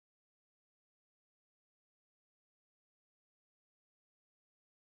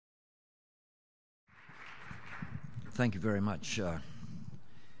Thank you very much.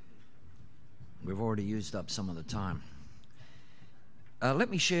 We've already used up some of the time. Let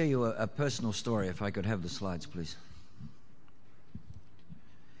me share you a personal story, if I could have the slides, please.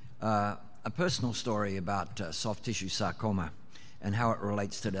 A personal story about soft tissue sarcoma and how it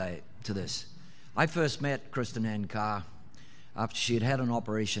relates today to this. I first met Kristen Ann Carr after she had had an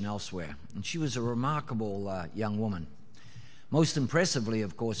operation elsewhere, and she was a remarkable young woman. Most impressively,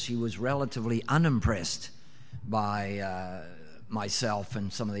 of course, she was relatively unimpressed by myself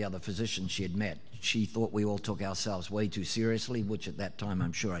and some of the other physicians she had met. She thought we all took ourselves way too seriously, which at that time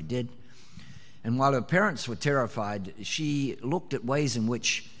I'm sure I did. And while her parents were terrified, she looked at ways in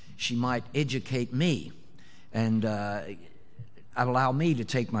which she might educate me and allow me to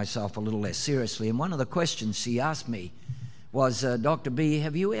take myself a little less seriously. And one of the questions she asked me was, Dr. B,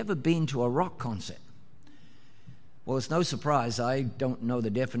 have you ever been to a rock concert? Well, it's no surprise, I don't know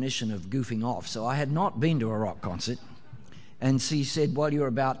the definition of goofing off, so I had not been to a rock concert. And she said, well, you're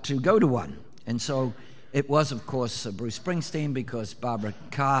about to go to one. And so it was, of course, Bruce Springsteen, because Barbara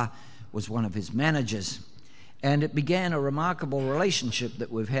Carr was one of his managers. And it began a remarkable relationship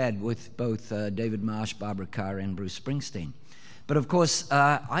that we've had with both David Marsh, Barbara Carr, and Bruce Springsteen. But of course,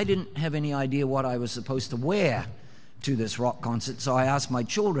 I didn't have any idea what I was supposed to wear to this rock concert, so I asked my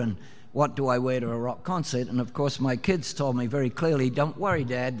children, what do I wear to a rock concert? And of course, my kids told me very clearly, don't worry,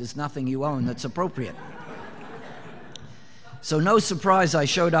 Dad, there's nothing you own that's appropriate. So no surprise, I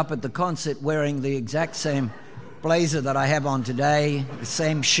showed up at the concert wearing the exact same blazer that I have on today, the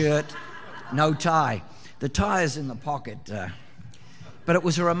same shirt, no tie. The tie is in the pocket. But it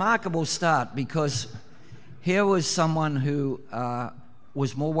was a remarkable start, because here was someone who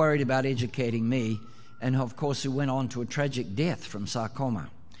was more worried about educating me, and of course who went on to a tragic death from sarcoma.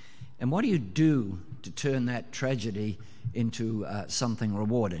 And what do you do to turn that tragedy into something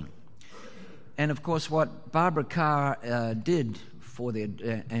rewarding? And of course, what Barbara Carr did for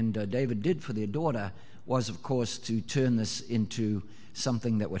and David did for their daughter was, of course, to turn this into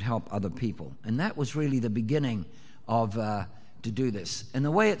something that would help other people. And that was really the beginning of to do this. And the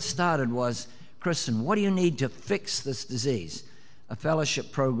way it started was, Kristen, what do you need to fix this disease? A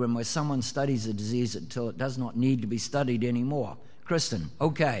fellowship program where someone studies a disease until it does not need to be studied anymore. Kristen,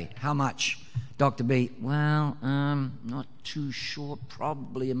 okay, how much? Dr. B, well, not too sure,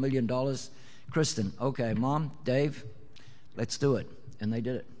 probably $1 million. Kristen, okay, Mom, Dave, let's do it. And they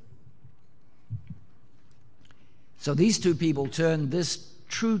did it. So these two people turned this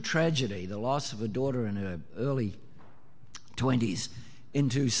true tragedy, the loss of a daughter in her early 20s,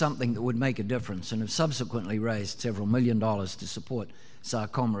 into something that would make a difference, and have subsequently raised several $1 million to support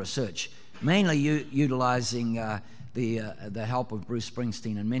sarcoma research, mainly utilizing the help of Bruce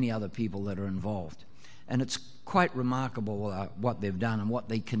Springsteen and many other people that are involved. And it's quite remarkable what they've done and what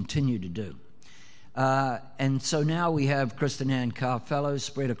they continue to do. And so now we have Kristen Ann Carr Fellows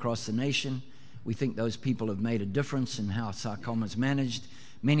spread across the nation. We think those people have made a difference in how sarcoma is managed.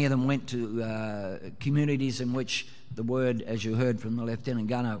 Many of them went to communities in which the word, as you heard from the Lieutenant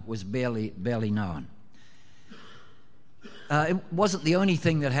Gunner, was barely known. It wasn't the only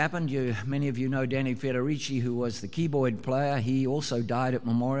thing that happened. Many of you know Danny Federici, who was the keyboard player. He also died at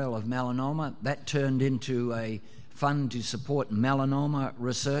Memorial of melanoma. That turned into a fund to support melanoma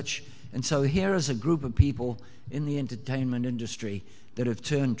research. And so here is a group of people in the entertainment industry that have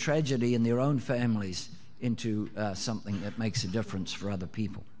turned tragedy in their own families into something that makes a difference for other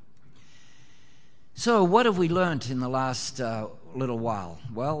people. So what have we learned in the last little while?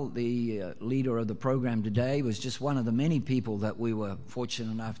 Well, the leader of the program today was just one of the many people that we were fortunate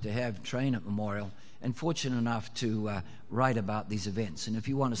enough to have train at Memorial, and fortunate enough to write about these events. And if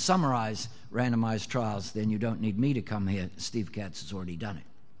you want to summarize randomized trials, then you don't need me to come here. Steve Katz has already done it.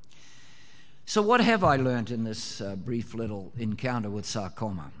 So what have I learned in this brief little encounter with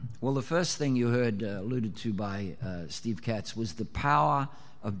sarcoma? Well, the first thing you heard alluded to by Steve Katz was the power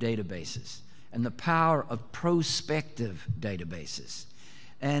of databases and the power of prospective databases.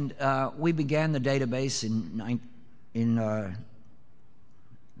 And we began the database in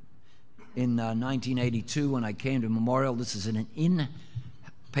 1982 when I came to Memorial. This is an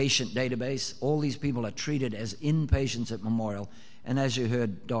inpatient database. All these people are treated as inpatients at Memorial. And as you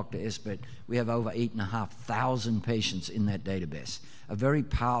heard Dr. Espert, we have over 8,500 patients in that database. A very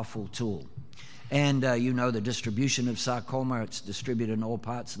powerful tool. And you know the distribution of sarcoma. It's distributed in all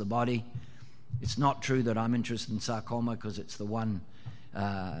parts of the body. It's not true that I'm interested in sarcoma because it's the one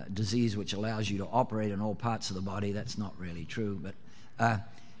disease which allows you to operate in all parts of the body. That's not really true.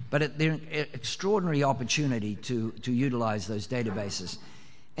 But they're an extraordinary opportunity to utilize those databases.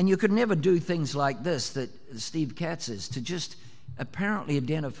 And you could never do things like this that Steve Katz is, to just apparently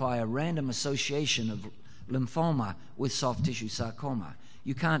identify a random association of lymphoma with soft tissue sarcoma.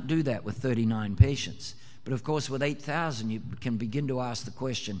 You can't do that with 39 patients. But of course, with 8,000, you can begin to ask the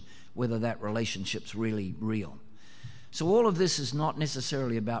question whether that relationship's really real. So all of this is not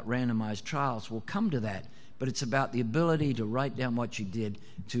necessarily about randomized trials. We'll come to that, but it's about the ability to write down what you did,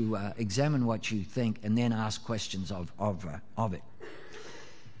 to examine what you think, and then ask questions of it.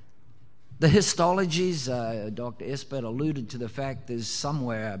 The histologies, Dr. Espert alluded to the fact there's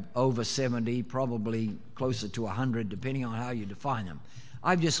somewhere over 70, probably closer to 100, depending on how you define them.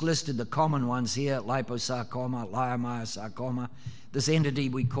 I've just listed the common ones here: liposarcoma, leiomyosarcoma. This entity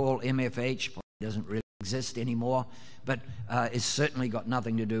we call MFH probably doesn't really exist anymore, but it's certainly got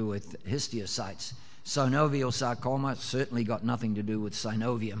nothing to do with histiocytes. Synovial sarcoma certainly got nothing to do with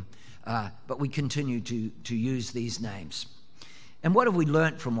synovium, but we continue to use these names. And what have we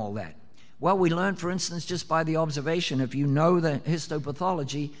learned from all that? Well, we learned, for instance, just by the observation, if you know the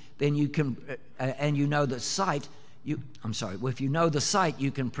histopathology, then you can, and you know the site, if you know the site,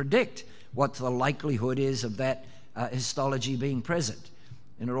 you can predict what the likelihood is of that histology being present.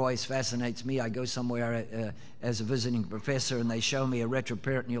 And it always fascinates me. I go somewhere as a visiting professor, and they show me a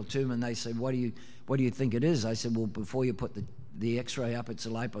retroperitoneal tumor, and they say, what do you think it is? I said, well, before you put the x-ray up, it's a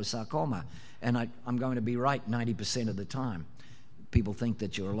liposarcoma. And I'm going to be right 90% of the time. People think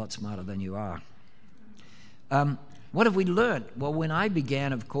that you're a lot smarter than you are. What have we learned? Well, when I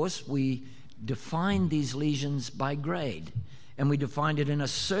began, of course, we defined these lesions by grade, and we defined it in a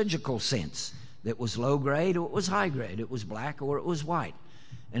surgical sense. That was low grade or it was high grade. It was black or it was white.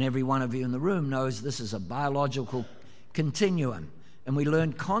 And every one of you in the room knows this is a biological continuum, and we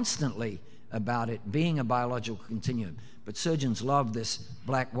learn constantly about it being a biological continuum. But surgeons love this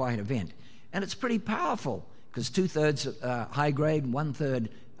black-white event, and it's pretty powerful, because 2/3 high grade, 1/3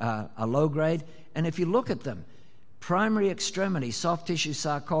 are low grade. And if you look at them, primary extremity, soft tissue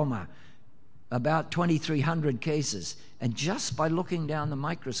sarcoma, about 2,300 cases. And just by looking down the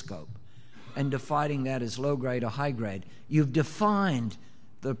microscope and defining that as low grade or high grade, you've defined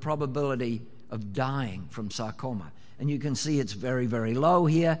the probability of dying from sarcoma. And you can see it's very, very low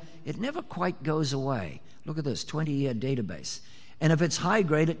here. It never quite goes away. Look at this, 20-year database. And if it's high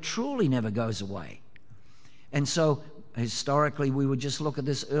grade, it truly never goes away. And so historically, we would just look at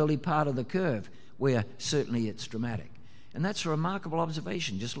this early part of the curve where certainly it's dramatic. And that's a remarkable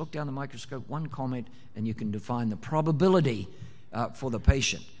observation. Just look down the microscope, one comment, and you can define the probability for the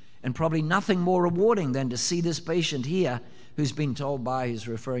patient. And probably nothing more rewarding than to see this patient here who's been told by his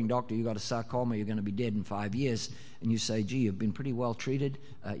referring doctor, you've got a sarcoma, you're going to be dead in 5 years. And you say, gee, you've been pretty well treated,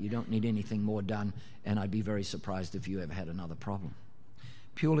 you don't need anything more done, and I'd be very surprised if you ever had another problem.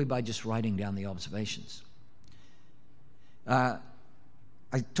 Purely by just writing down the observations.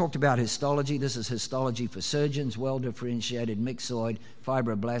 I talked about histology. This is histology for surgeons, well-differentiated, myxoid,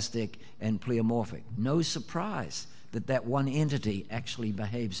 fibroblastic, and pleomorphic. No surprise that that one entity actually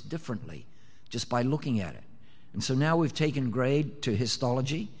behaves differently just by looking at it. And so now we've taken grade to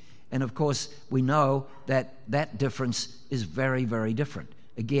histology, and of course we know that that difference is very, very different.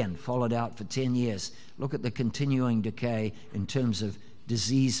 Again, followed out for 10 years. Look at the continuing decay in terms of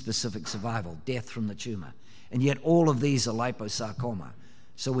disease-specific survival, death from the tumor. And yet all of these are liposarcoma.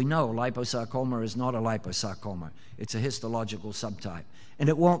 So we know liposarcoma is not a liposarcoma. It's a histological subtype. And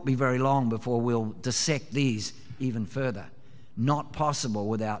it won't be very long before we'll dissect these even further. Not possible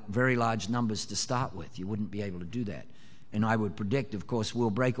without very large numbers to start with. You wouldn't be able to do that. And I would predict, of course, we'll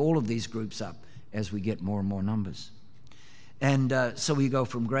break all of these groups up as we get more and more numbers. And so we go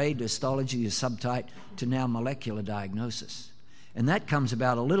from grade to histology to subtype to now molecular diagnosis. And that comes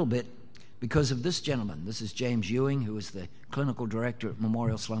about a little bit because of this gentleman. This is James Ewing, who was the clinical director at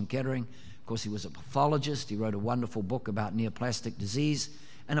Memorial Sloan Kettering. Of course, he was a pathologist. He wrote a wonderful book about neoplastic disease.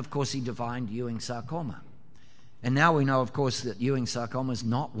 And of course, he defined Ewing sarcoma. And now we know, of course, that Ewing sarcoma is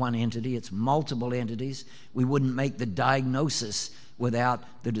not one entity. It's multiple entities. We wouldn't make the diagnosis without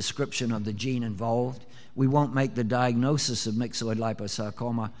the description of the gene involved. We won't make the diagnosis of myxoid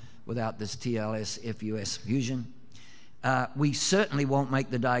liposarcoma without this TLS-FUS fusion. We certainly won't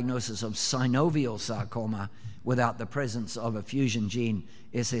make the diagnosis of synovial sarcoma without the presence of a fusion gene,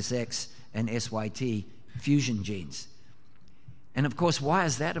 SSX and SYT fusion genes. And of course, why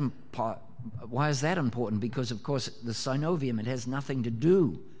is that important? Because, of course, the synovium, it has nothing to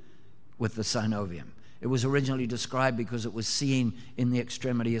do with the synovium. It was originally described because it was seen in the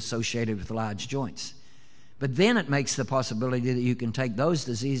extremity associated with large joints. But then it makes the possibility that you can take those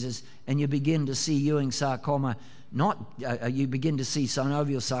diseases and you begin to see Ewing sarcoma you begin to see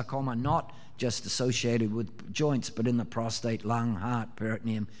synovial sarcoma not just associated with joints, but in the prostate, lung, heart,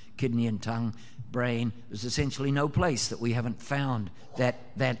 peritoneum, kidney and tongue, brain. There's essentially no place that we haven't found that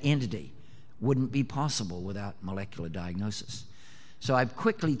entity. wouldn't be possible without molecular diagnosis. So I've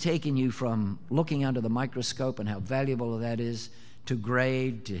quickly taken you from looking under the microscope and how valuable that is, to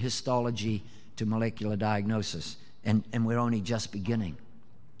grade, to histology, to molecular diagnosis, and we're only just beginning.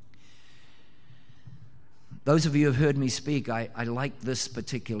 Those of you who have heard me speak, I like this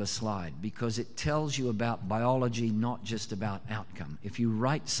particular slide because it tells you about biology, not just about outcome. If you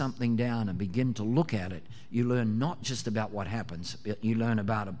write something down and begin to look at it, you learn not just about what happens, but you learn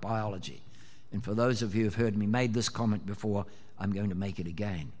about a biology. And for those of you who have heard me made this comment before, I'm going to make it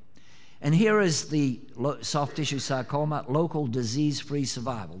again. And here is the soft tissue sarcoma, local disease-free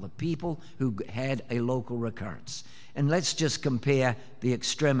survival, the people who had a local recurrence. And let's just compare the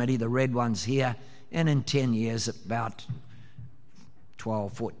extremity, the red ones here, and in 10 years, about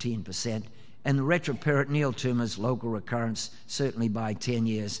 12, 14%. And the retroperitoneal tumors, local recurrence, certainly by 10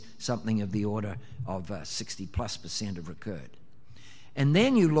 years, something of the order of 60+% have recurred. And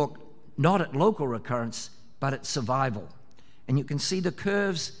then you look not at local recurrence, but at survival. And you can see the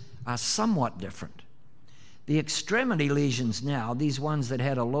curves are somewhat different. The extremity lesions now, these ones that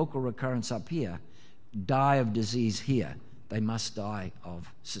had a local recurrence up here, die of disease here. They must die of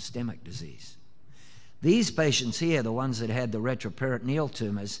systemic disease. These patients here, the ones that had the retroperitoneal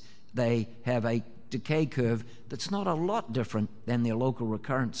tumors, they have a decay curve that's not a lot different than their local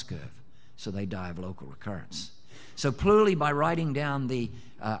recurrence curve. So they die of local recurrence. So clearly, by writing down the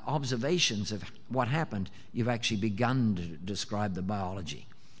observations of what happened, you've actually begun to describe the biology.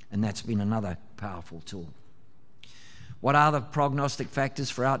 And that's been another powerful tool. What are the prognostic factors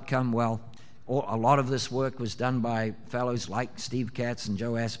for outcome? Well, a lot of this work was done by fellows like Steve Katz and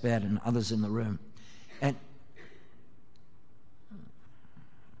Joe Aspat and others in the room. And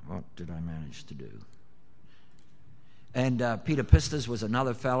what did I manage to do? And Peter Pistas was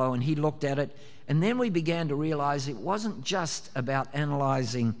another fellow, and he looked at it. And then we began to realize it wasn't just about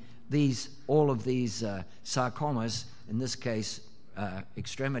analyzing all of these sarcomas, in this case,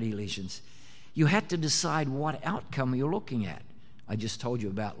 extremity lesions. You had to decide what outcome you're looking at. I just told you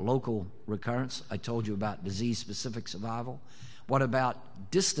about local recurrence. I told you about disease-specific survival. What about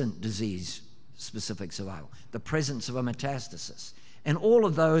distant disease-specific survival? The presence of a metastasis. And all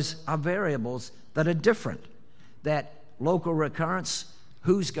of those are variables that are different. That local recurrence,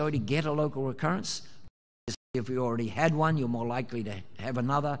 who's going to get a local recurrence? If you already had one, you're more likely to have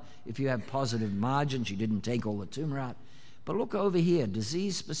another. If you have positive margins, you didn't take all the tumor out. But look over here,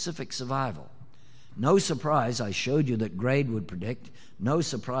 disease-specific survival. No surprise, I showed you that grade would predict. No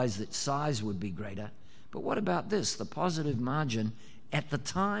surprise that size would be greater. But what about this, the positive margin at the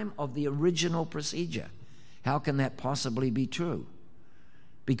time of the original procedure? How can that possibly be true?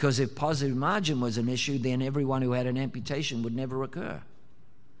 Because if positive margin was an issue, then everyone who had an amputation would never occur.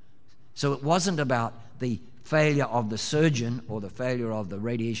 So it wasn't about the failure of the surgeon or the failure of the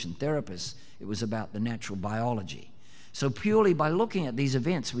radiation therapist. It was about the natural biology. So purely by looking at these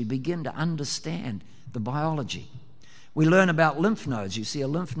events, we begin to understand the biology. We learn about lymph nodes. You see a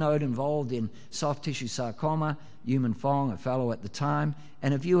lymph node involved in soft tissue sarcoma, Yuman Fong, a fellow at the time.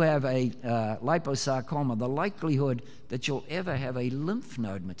 And if you have a liposarcoma, the likelihood that you'll ever have a lymph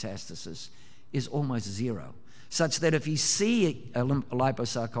node metastasis is almost zero. Such that if you see a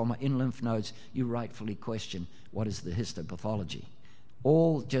liposarcoma in lymph nodes, you rightfully question what is the histopathology.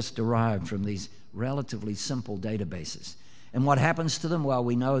 All just derived from these relatively simple databases. And what happens to them? Well,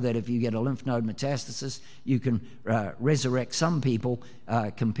 we know that if you get a lymph node metastasis, you can resurrect some people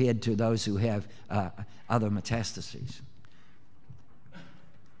compared to those who have other metastases.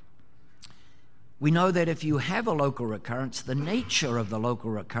 We know that if you have a local recurrence, the nature of the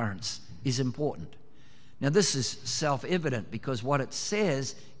local recurrence is important. Now, this is self-evident because what it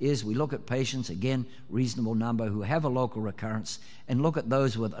says is we look at patients, again, reasonable number, who have a local recurrence, and look at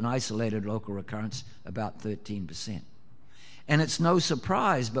those with an isolated local recurrence, about 13%. And it's no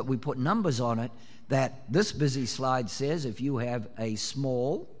surprise, but we put numbers on it, that this busy slide says if you have a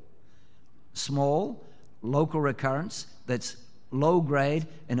small local recurrence that's low grade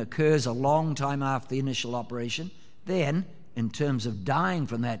and occurs a long time after the initial operation, then, in terms of dying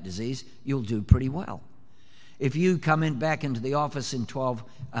from that disease, you'll do pretty well. If you come back into the office in 12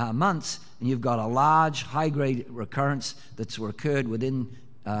 months and you've got a large, high-grade recurrence that's occurred within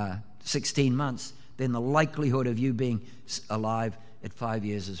 16 months, then the likelihood of you being alive at 5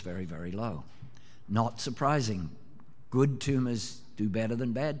 years is very, very low. Not surprising. Good tumors do better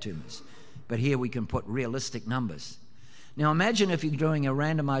than bad tumors. But here we can put realistic numbers. Now imagine if you're doing a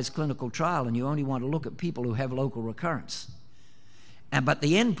randomized clinical trial and you only want to look at people who have local recurrence. But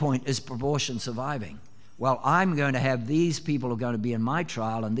the end point is proportion surviving. Well, I'm going to have these people who are going to be in my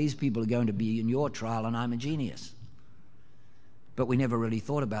trial and these people are going to be in your trial, and I'm a genius. But we never really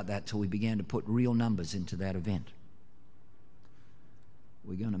thought about that till we began to put real numbers into that event.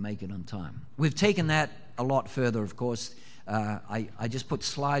 We're going to make it on time. We've taken that a lot further, of course. I just put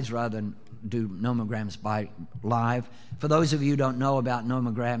slides rather than do nomograms by live. For those of you who don't know about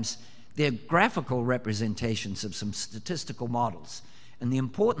nomograms, they're graphical representations of some statistical models. And the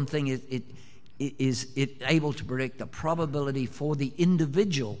important thing is it's able to predict the probability for the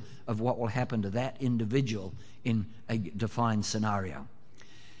individual of what will happen to that individual in a defined scenario.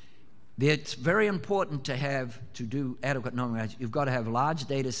 It's very important to do adequate nomograms. You've got to have large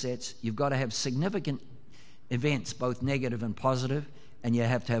data sets. You've got to have significant events, both negative and positive, and you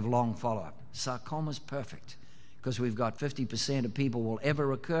have to have long follow-up. Sarcoma's perfect because we've got 50% of people will ever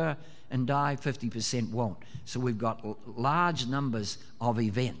recur and die, 50% won't. So we've got large numbers of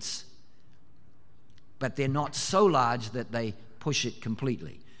events, but they're not so large that they push it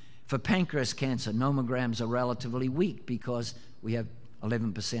completely. For pancreas cancer, nomograms are relatively weak because we have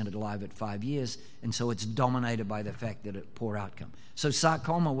 11% alive at 5 years, and so it's dominated by the fact that it's poor outcome. So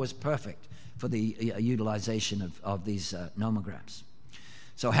sarcoma was perfect for the utilization of these nomograms.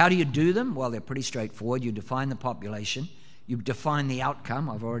 So how do you do them? Well, they're pretty straightforward. You define the population. You define the outcome.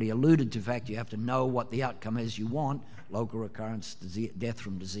 I've already alluded to the fact you have to know what the outcome is you want, local recurrence, disease, death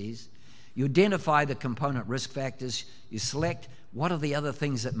from disease. You identify the component risk factors. You select what are the other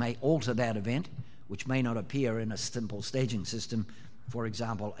things that may alter that event, which may not appear in a simple staging system, for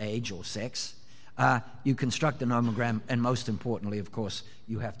example, age or sex. You construct the nomogram, and most importantly, of course,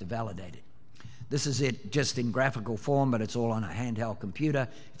 you have to validate it. This is it just in graphical form, but it's all on a handheld computer.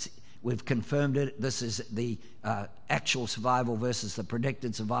 We've confirmed it. This is the actual survival versus the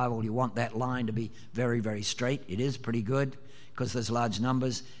predicted survival. You want that line to be very, very straight. It is pretty good because there's large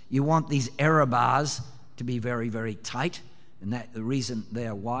numbers. You want these error bars to be very, very tight. And the reason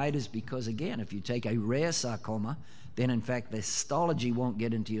they're wide is because, again, if you take a rare sarcoma, then in fact the histology won't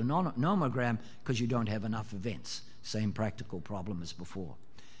get into your nomogram because you don't have enough events. Same practical problem as before.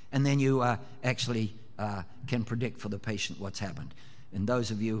 And then you actually can predict for the patient what's happened. And those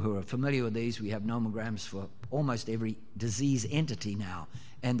of you who are familiar with these, we have nomograms for almost every disease entity now.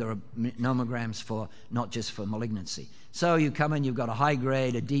 And there are nomograms for not just for malignancy. So you come in, you've got a high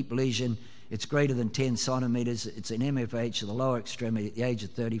grade, a deep lesion. It's greater than 10 centimeters. It's an MFH of the lower extremity at the age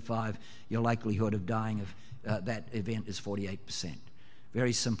of 35. Your likelihood of dying of that event is 48%.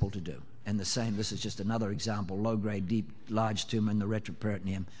 Very simple to do. And the same, this is just another example, low-grade, deep, large tumor in the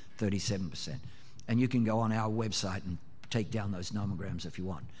retroperitoneum, 37%. And you can go on our website and take down those nomograms if you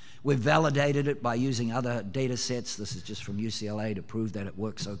want. We've validated it by using other data sets. This is just from UCLA to prove that it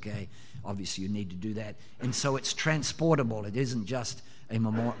works okay. Obviously, you need to do that. And so it's transportable. It isn't just a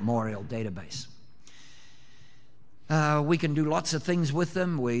memorial database. We can do lots of things with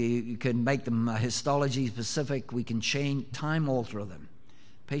them. We can make them histology specific. We can time alter them.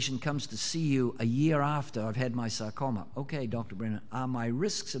 Patient comes to see you a year after I've had my sarcoma. Okay, Dr. Brennan, are my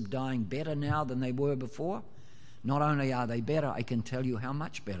risks of dying better now than they were before? Not only are they better, I can tell you how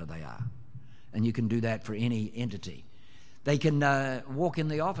much better they are. And you can do that for any entity. They can walk in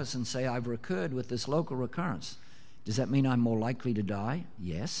the office and say, I've recurred with this local recurrence. Does that mean I'm more likely to die?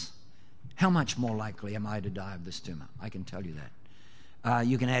 Yes. How much more likely am I to die of this tumor? I can tell you that.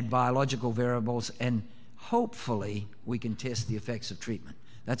 You can add biological variables, and hopefully we can test the effects of treatment.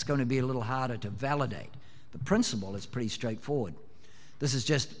 That's going to be a little harder to validate. The principle is pretty straightforward. This is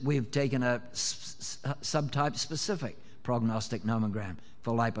just, we've taken a subtype-specific prognostic nomogram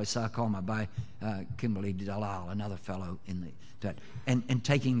for liposarcoma by Kimberly Dalal, another fellow in and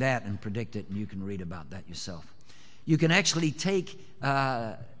taking that and predict it, and you can read about that yourself. You can actually take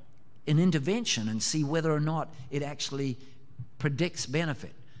an intervention and see whether or not it actually predicts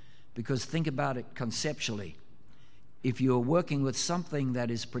benefit. Because think about it conceptually. If you're working with something that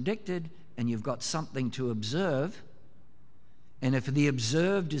is predicted and you've got something to observe, and if the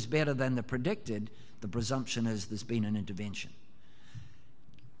observed is better than the predicted, the presumption is there's been an intervention.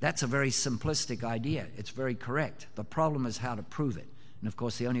 That's a very simplistic idea. It's very correct. The problem is how to prove it. And of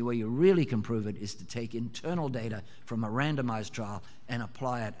course, the only way you really can prove it is to take internal data from a randomized trial and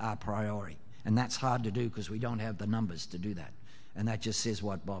apply it a priori. And that's hard to do because we don't have the numbers to do that. And that just says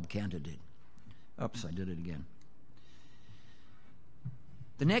what Bob Cantor did. Oops, I did it again.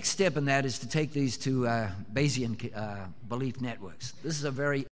 The next step in that is to take these to Bayesian belief networks. This is a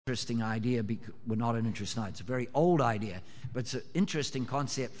very interesting idea. We're not an interest night. It's a very old idea, but it's an interesting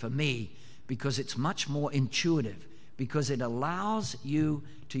concept for me because it's much more intuitive, because it allows you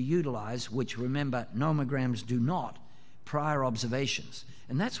to utilize, which remember nomograms do not, prior observations.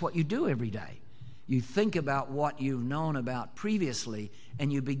 And that's what you do every day. You think about what you've known about previously,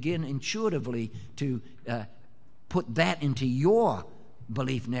 and you begin intuitively to put that into your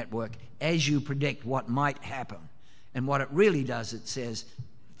belief network as you predict what might happen. And what it really does, it says,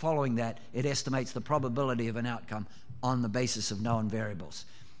 following that, it estimates the probability of an outcome on the basis of known variables.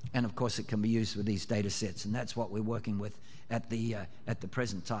 And of course, it can be used with these data sets, and that's what we're working with at the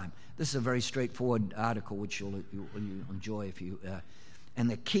present time. This is a very straightforward article, which you'll enjoy if you. And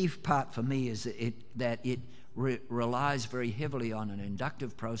the key part for me is that it relies very heavily on an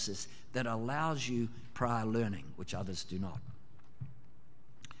inductive process that allows you prior learning, which others do not.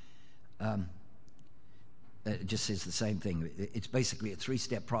 It just says the same thing. It's basically a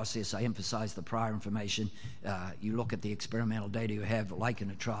three-step process. I emphasize the prior information. You look at the experimental data you have, like in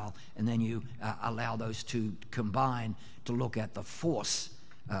a trial, and then you allow those two combine to look at the force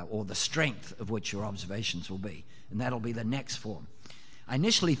or the strength of which your observations will be. And that'll be the next form. I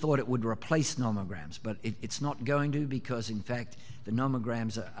initially thought it would replace nomograms, but it's not going to, because, in fact, the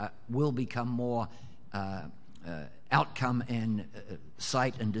nomograms will become more outcome and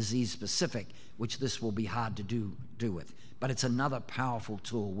site and disease specific, which this will be hard to do with. But it's another powerful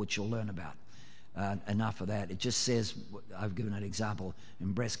tool which you'll learn about. Enough of that. It just says, I've given an example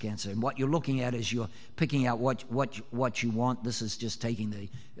in breast cancer, and what you're looking at is you're picking out what you want. This is just taking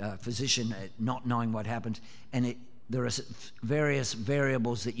the physician not knowing what happens, and there are various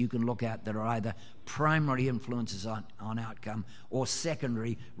variables that you can look at that are either primary influences on outcome or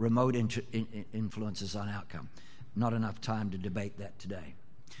secondary remote influences on outcome. Not enough time to debate that today.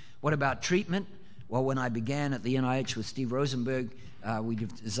 What about treatment? Well, when I began at the NIH with Steve Rosenberg, we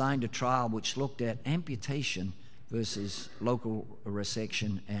designed a trial which looked at amputation versus local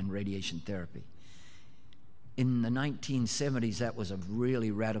resection and radiation therapy. In the 1970s, that was a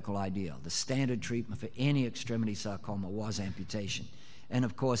really radical idea. The standard treatment for any extremity sarcoma was amputation. And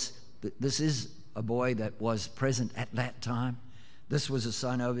of course, this is a boy that was present at that time. This was a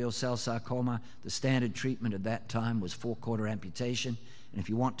synovial cell sarcoma. The standard treatment at that time was 4/4 amputation. And if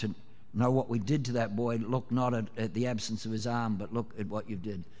you want to know what we did to that boy, look not at the absence of his arm, but look at what you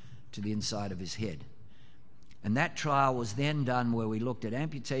did to the inside of his head. And that trial was then done where we looked at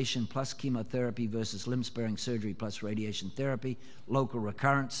amputation plus chemotherapy versus limb-sparing surgery plus radiation therapy, local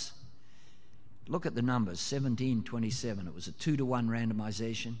recurrence. Look at the numbers, 17-27. It was a 2-to-1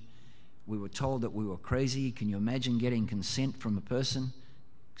 randomization. We were told that we were crazy. Can you imagine getting consent from a person?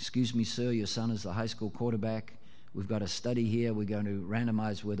 Excuse me, sir, your son is the high school quarterback. We've got a study here. We're going to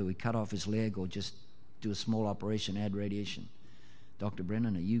randomize whether we cut off his leg or just do a small operation, add radiation. Dr.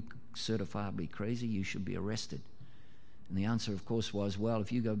 Brennan, are you certifiably crazy? You should be arrested. And the answer, of course, was, well,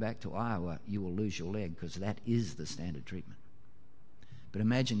 if you go back to Iowa, you will lose your leg, because that is the standard treatment. But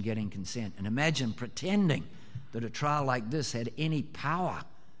imagine getting consent, and imagine pretending that a trial like this had any power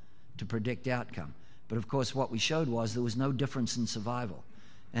to predict outcome. But of course, what we showed was there was no difference in survival.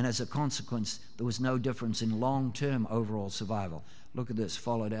 And as a consequence, there was no difference in long-term overall survival. Look at this,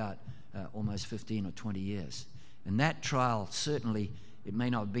 followed out almost 15 or 20 years. And that trial certainly, it may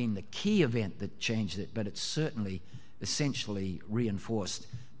not have been the key event that changed it, but it certainly essentially reinforced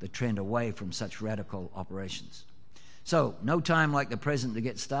the trend away from such radical operations. So, no time like the present to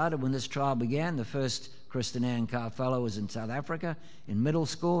get started. When this trial began, the first Kristen Ann Carr Fellow was in South Africa in middle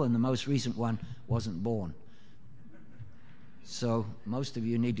school, and the most recent one wasn't born. So, most of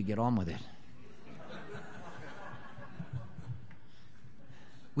you need to get on with it.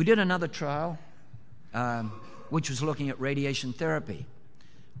 We did another trial, which was looking at radiation therapy.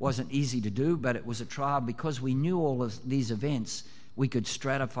 Wasn't easy to do, but it was a trial because we knew all of these events, we could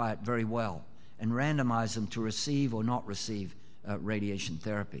stratify it very well and randomize them to receive or not receive radiation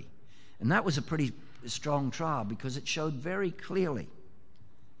therapy. And that was a pretty strong trial because it showed very clearly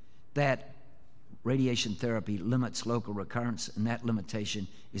that radiation therapy limits local recurrence, and that limitation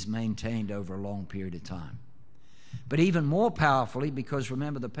is maintained over a long period of time. But even more powerfully, because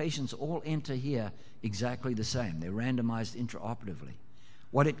remember, the patients all enter here exactly the same. They're randomized intraoperatively.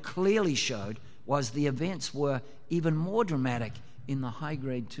 What it clearly showed was the events were even more dramatic in the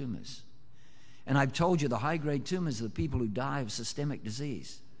high-grade tumors. And I've told you the high-grade tumors are the people who die of systemic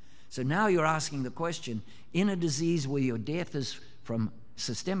disease. So now you're asking the question, in a disease where your death is from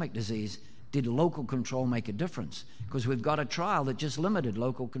systemic disease, did local control make a difference? Because we've got a trial that just limited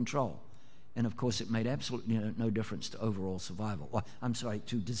local control. And of course, it made absolutely no difference to overall survival. Or, I'm sorry,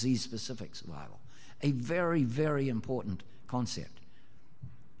 to disease-specific survival. A very, very important concept.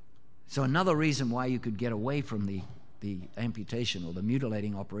 So another reason why you could get away from the amputation or the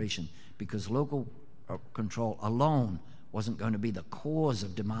mutilating operation, because local control alone wasn't going to be the cause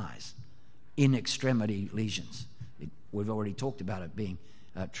of demise in extremity lesions. We've already talked about it being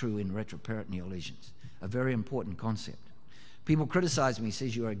true in retroperitoneal lesions. A very important concept. People criticize me,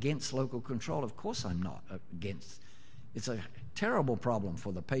 says you're against local control. Of course I'm not against. It's a terrible problem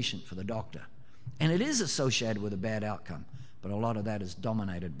for the patient, for the doctor. And it is associated with a bad outcome, but a lot of that is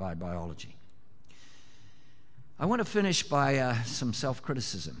dominated by biology. I want to finish by some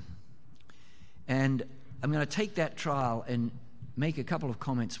self-criticism. And I'm going to take that trial and make a couple of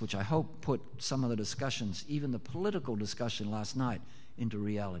comments which I hope put some of the discussions, even the political discussion last night, into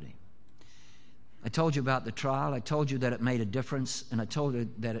reality. I told you about the trial. I told you that it made a difference, and I told you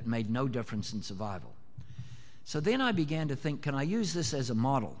that it made no difference in survival. So then I began to think, can I use this as a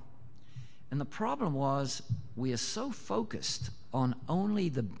model? And the problem was we are so focused on only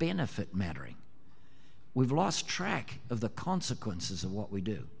the benefit mattering. We've lost track of the consequences of what we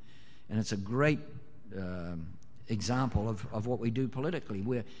do. And it's a great example of what we do politically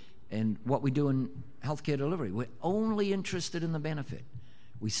and what we do in healthcare delivery. We're only interested in the benefit.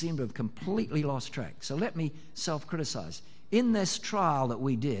 We seem to have completely lost track. So let me self-criticize. In this trial that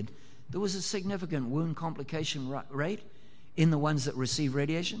we did, there was a significant wound complication rate in the ones that received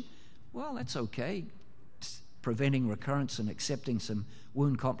radiation. Well, that's okay. Preventing recurrence and accepting some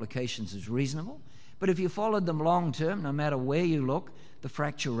wound complications is reasonable. But if you followed them long term, no matter where you look, the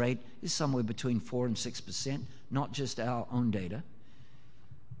fracture rate is somewhere between 4 and 6%, not just our own data.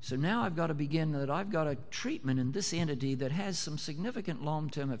 So now I've got to begin that I've got a treatment in this entity that has some significant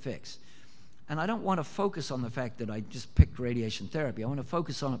long-term effects. And I don't want to focus on the fact that I just picked radiation therapy. I want to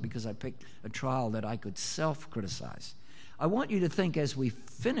focus on it because I picked a trial that I could self-criticize. I want you to think as we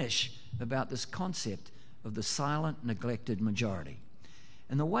finish about this concept of the silent, neglected majority.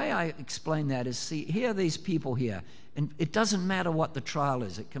 And the way I explain that is, see, here are these people here, and it doesn't matter what the trial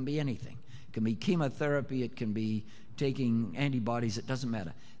is. It can be anything. It can be chemotherapy. It can be taking antibodies. It doesn't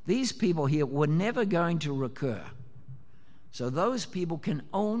matter. These people here were never going to recur. So those people can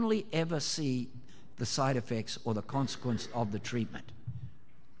only ever see the side effects or the consequence of the treatment.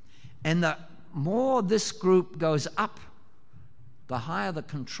 And the more this group goes up, the higher the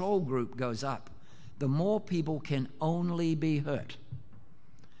control group goes up, the more people can only be hurt.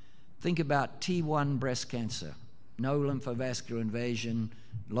 Think about T1 breast cancer, no lymphovascular invasion,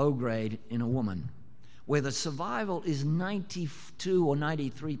 low grade in a woman, where the survival is 92 or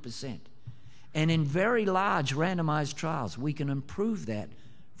 93%. And in very large randomized trials, we can improve that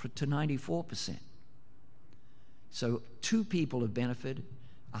to 94%. So 2 people have benefited,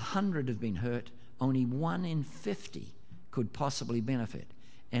 100 have been hurt, only 1 in 50 could possibly benefit,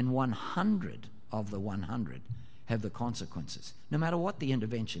 and 100 of the 100 have the consequences, no matter what the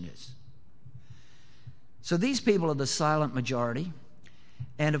intervention is. So these people are the silent majority,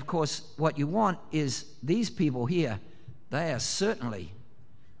 and of course what you want is these people here, they are certainly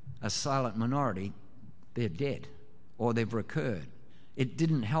a silent minority. They're dead or they've recurred. It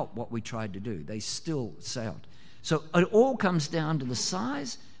didn't help what we tried to do. They still sailed. So it all comes down to the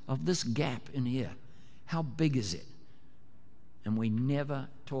size of this gap in here. How big is it? And we never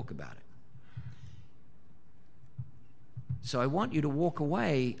talk about it. So I want you to walk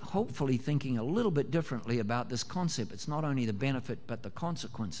away hopefully thinking a little bit differently about this concept. It's not only the benefit but the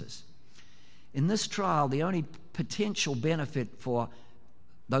consequences. In this trial, the only potential benefit for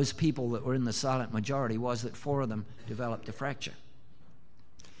those people that were in the silent majority was that 4 of them developed a fracture.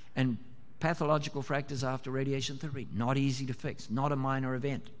 And pathological fractures after radiation therapy, not easy to fix, not a minor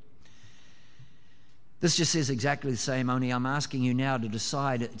event. This just says exactly the same, only I'm asking you now to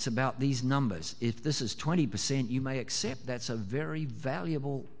decide it's about these numbers. If this is 20%, you may accept that's a very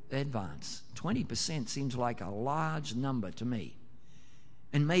valuable advance. 20% seems like a large number to me.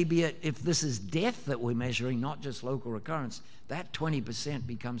 And maybe if this is death that we're measuring, not just local recurrence, that 20%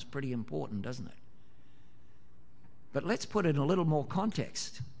 becomes pretty important, doesn't it? But let's put it in a little more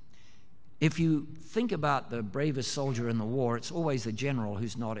context. If you think about the bravest soldier in the war, it's always the general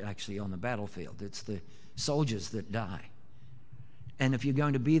who's not actually on the battlefield. It's the soldiers that die. And if you're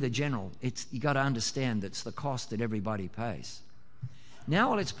going to be the general, you got to understand that's the cost that everybody pays.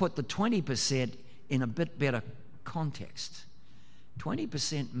 Now let's put the 20% in a bit better context.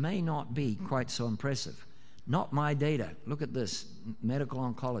 20% may not be quite so impressive. Not my data. Look at this, medical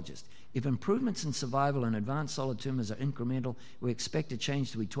oncologist. If improvements in survival in advanced solid tumors are incremental, we expect a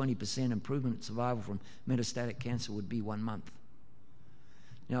change to be 20%. Improvement in survival from metastatic cancer would be 1 month.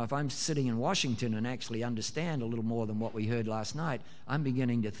 Now, if I'm sitting in Washington and actually understand a little more than what we heard last night, I'm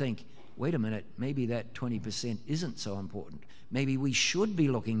beginning to think, wait a minute, maybe that 20% isn't so important. Maybe we should be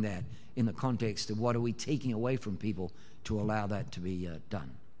looking at that in the context of what are we taking away from people to allow that to be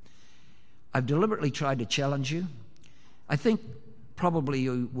done. I've deliberately tried to challenge you. I think probably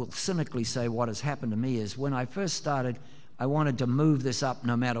you will cynically say what has happened to me is when I first started, I wanted to move this up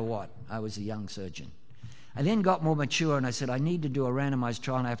no matter what. I was a young surgeon. I then got more mature and I said, I need to do a randomized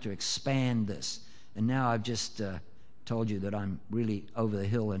trial and I have to expand this. And now I've just told you that I'm really over the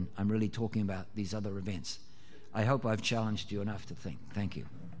hill and I'm really talking about these other events. I hope I've challenged you enough to think. Thank you.